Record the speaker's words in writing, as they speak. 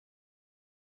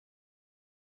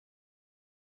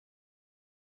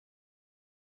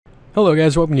Hello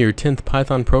guys, welcome to your 10th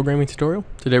Python programming tutorial.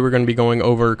 Today we're going to be going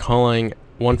over calling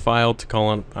one file to call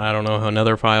on,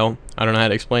 another file. I don't know how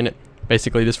to explain it.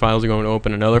 Basically this file is going to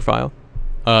open another file.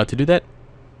 To do that,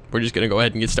 we're just going to go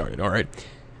ahead and get started, alright?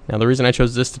 Now the reason I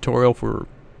chose this tutorial for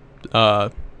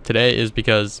today is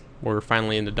because we're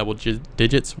finally into double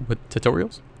digits with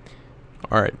tutorials.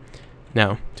 Alright,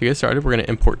 now to get started we're going to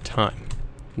import time.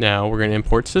 Now we're going to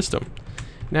import system.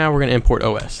 Now we're going to import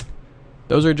OS.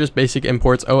 Those are just basic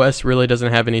imports. OS really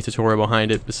doesn't have any tutorial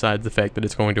behind it besides the fact that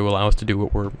it's going to allow us to do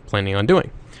what we're planning on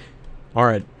doing.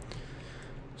 Alright,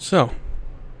 so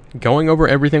going over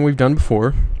everything we've done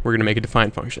before, we're going to make a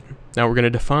define function. Now we're going to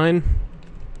define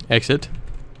exit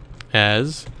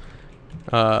as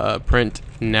print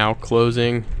now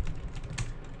closing,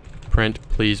 print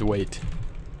please wait,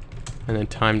 and then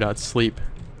time.sleep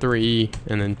 3,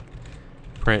 and then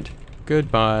print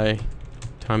goodbye,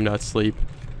 time.sleep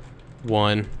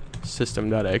 1,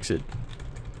 system.exit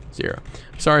 0.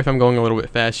 Sorry if I'm going a little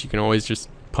bit fast. You can always just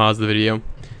pause the video.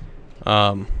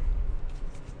 Alright,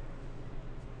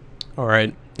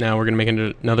 now we're going to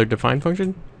make another define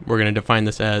function. We're going to define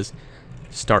this as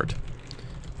start.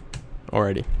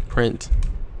 Alrighty, print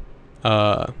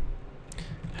hello,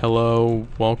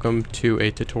 welcome to a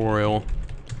tutorial,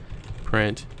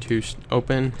 print to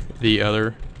open the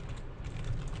other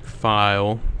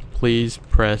file, please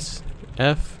press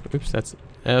F, oops, that's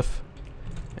F,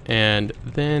 and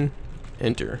then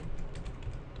enter.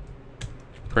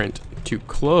 Print to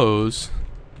close,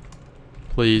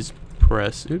 please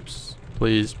press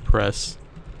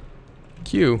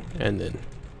Q, and then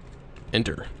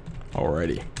enter.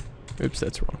 Alrighty. Oops,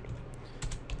 that's wrong.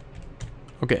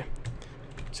 Okay,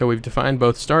 so we've defined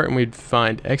both start and we've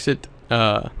defined exit.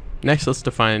 Next, let's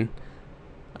define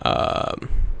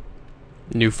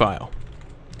new file.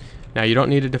 Now you don't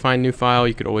need to define new file,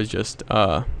 you could always just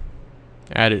add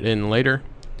it in later,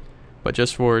 but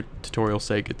just for tutorial's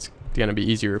sake it's gonna be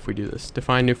easier if we do this.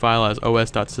 Define new file as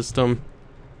os.system,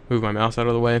 move my mouse out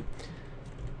of the way,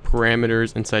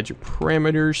 parameters. Inside your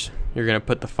parameters you're gonna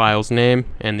put the file's name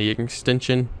and the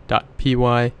extension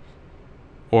 .py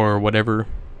or whatever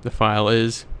the file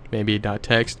is, maybe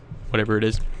 .text, whatever it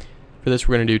is. For this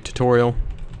we're gonna do tutorial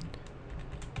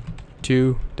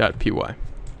 2.py.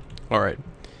 Alright,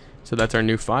 so that's our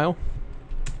new file.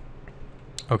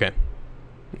 Okay,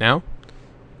 now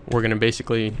we're going to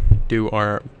basically do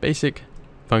our basic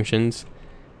functions.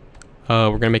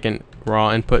 We're going to make a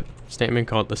raw input statement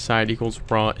called decide equals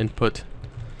raw input.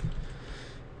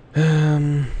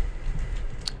 I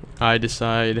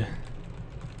decide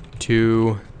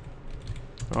to,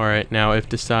 alright, now if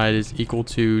decide is equal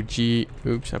to G,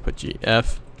 oops, I put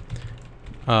GF,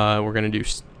 we're going to do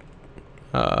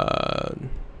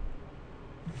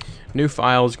new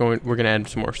file is we're going to add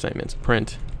some more statements.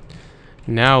 Print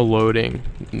now loading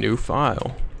new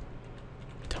file,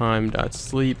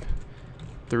 time.sleep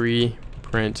 3,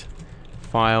 print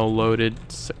file loaded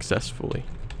successfully,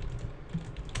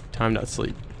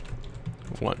 time.sleep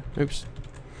 1. Oops.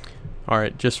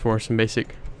 Alright, just for some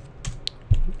basic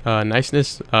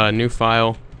niceness, new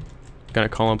file, gonna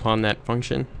call upon that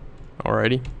function.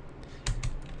 Alrighty.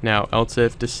 Now else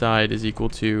if decide is equal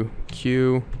to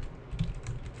Q,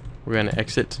 we're going to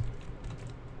exit.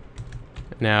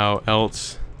 Now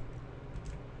else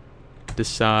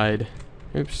decide,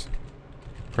 oops,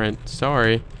 print,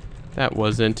 sorry, that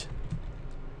wasn't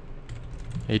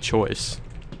a choice.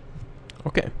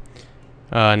 Okay,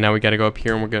 now we got to go up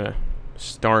here and we're going to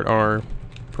start our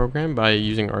program by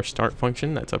using our start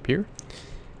function that's up here.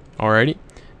 Alrighty,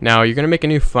 now you're going to make a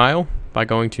new file by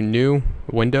going to new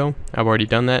window. I've already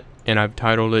done that and I've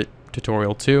titled it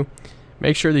tutorial 2.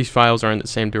 Make sure these files are in the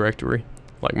same directory.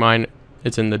 Like mine,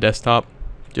 it's in the desktop,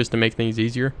 just to make things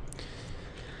easier.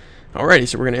 Alrighty,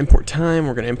 so we're going to import time,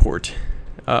 we're going to import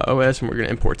OS, and we're going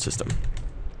to import system.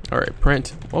 Alright,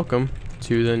 print welcome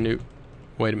to the new,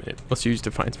 wait a minute, let's use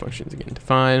define functions again.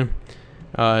 Define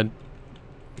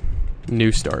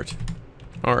new start.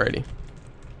 Alrighty.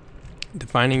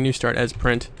 Defining new start as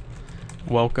print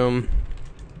welcome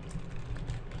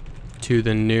to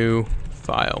the new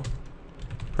file.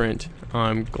 Print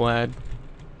I'm glad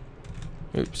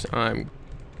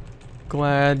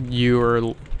you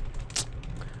are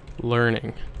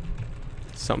learning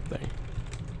something.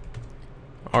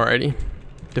 Alrighty.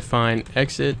 Define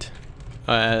exit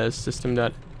as system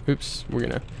dot, oops, we're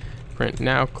gonna print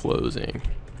now closing,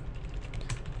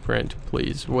 print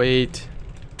please wait,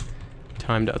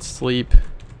 time.sleep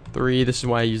 3. This is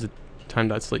why I use the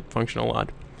time.sleep function a lot.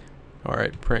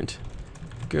 Alright, print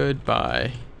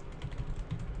goodbye,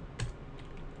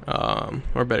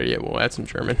 or better yet, we'll add some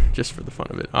German just for the fun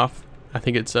of it. Off, I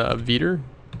think it's Wieder.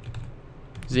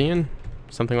 sehen,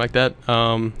 something like that.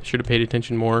 Should have paid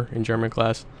attention more in German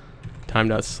class.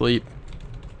 Time.sleep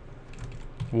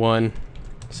 1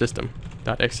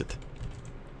 system.exit.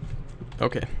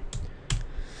 Okay.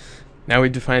 Now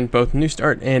we've defined both new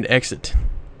start and exit.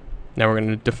 Now we're going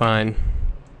to define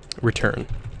return.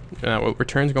 Now what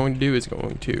return is going to do is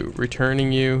going to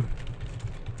returning you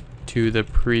to the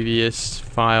previous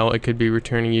file. It could be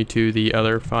returning you to the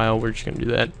other file. We're just going to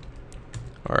do that.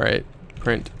 Alright,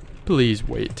 print, please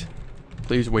wait.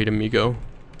 Please wait, amigo.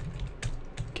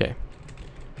 Okay.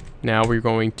 Now we're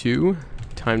going to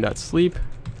time.sleep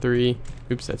 3,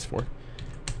 oops, that's 4.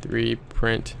 3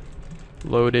 print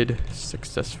loaded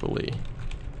successfully.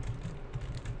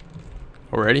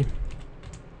 Alrighty.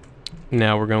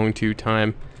 Now we're going to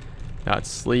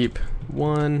time.sleep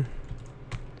 1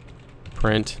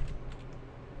 print.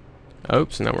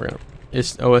 Oops, now we're gonna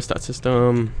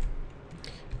os.system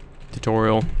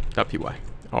tutorial.py.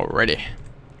 Alrighty.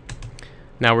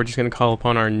 Now we're just gonna call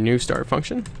upon our new start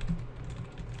function,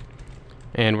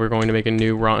 and we're going to make a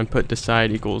new raw input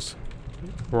decide equals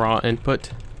raw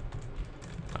input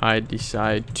I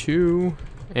decide to,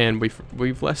 and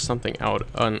we've left something out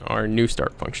on our new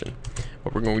start function.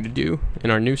 What we're going to do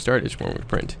in our new start is when we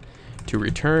print to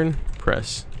return,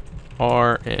 press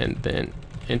R and then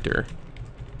enter.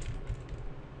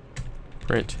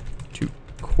 Print to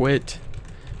quit,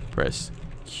 press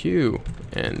Q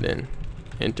and then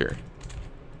enter.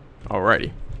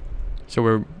 Alrighty.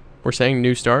 So we're saying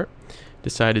new start,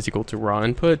 decide is equal to raw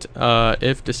input.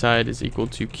 If decide is equal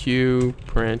to Q,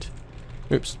 print,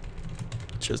 oops,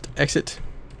 just exit.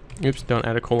 Oops, don't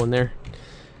add a colon there.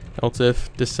 Else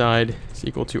if decide is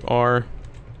equal to R,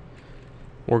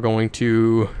 we're going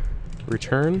to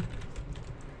return.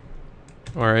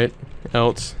 Alright,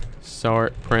 else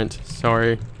sorry, print,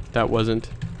 sorry, that wasn't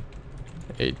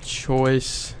a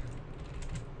choice.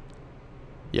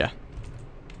 Yeah,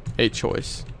 a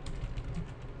choice.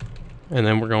 And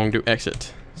then we're going to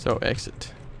exit. So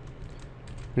exit.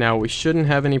 Now we shouldn't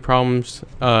have any problems.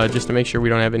 Just to make sure we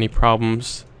don't have any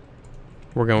problems,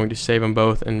 we're going to save them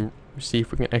both and see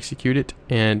if we can execute it.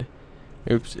 And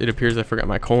oops, it appears I forgot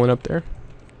my colon up there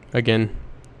again.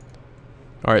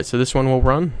 Alright, so this one will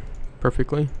run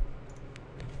perfectly.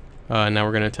 Now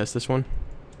we're going to test this one.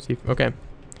 See if, okay.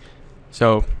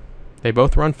 So they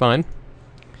both run fine.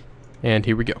 And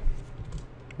here we go.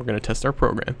 We're going to test our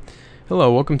program.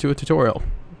 Hello, welcome to a tutorial.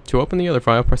 To open the other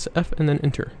file, press F and then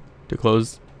enter. To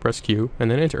close, press Q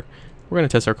and then enter. We're going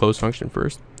to test our close function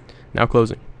first. Now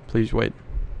closing. Please wait.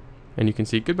 And you can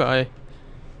see goodbye.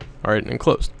 Alright, and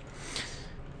closed.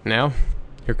 Now,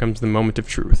 here comes the moment of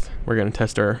truth. We're going to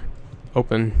test our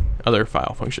open other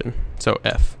file function. So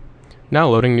F. Now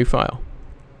loading new file.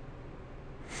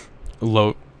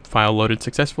 File loaded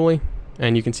successfully.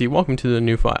 And you can see welcome to the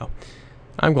new file.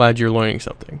 I'm glad you're learning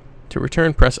something. To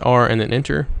return, press R and then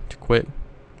enter. To quit,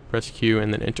 press Q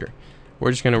and then enter.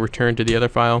 We're just going to return to the other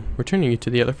file, returning you to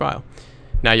the other file.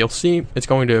 Now you'll see it's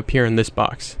going to appear in this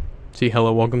box. See,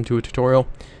 hello, welcome to a tutorial.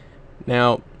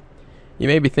 Now, you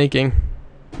may be thinking,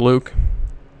 Luke,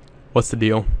 what's the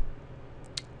deal?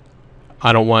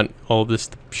 I don't want all of this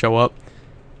to show up.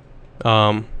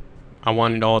 I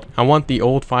want the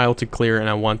old file to clear, and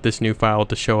I want this new file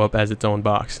to show up as its own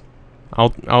box.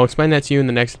 I'll explain that to you in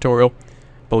the next tutorial.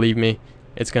 Believe me,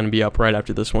 it's going to be up right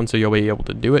after this one, so you'll be able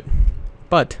to do it.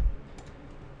 But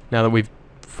now that we've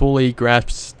fully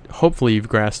grasped, hopefully you've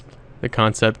grasped the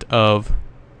concept of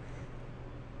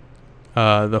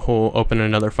the whole open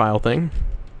another file thing,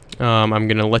 I'm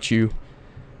going to let you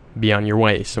be on your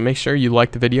way. So make sure you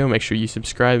like the video, make sure you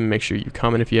subscribe, and make sure you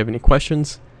comment if you have any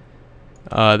questions.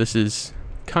 This is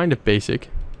kind of basic.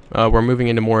 We're moving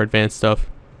into more advanced stuff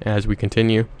as we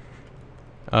continue.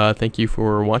 Thank you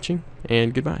for watching,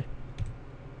 and goodbye.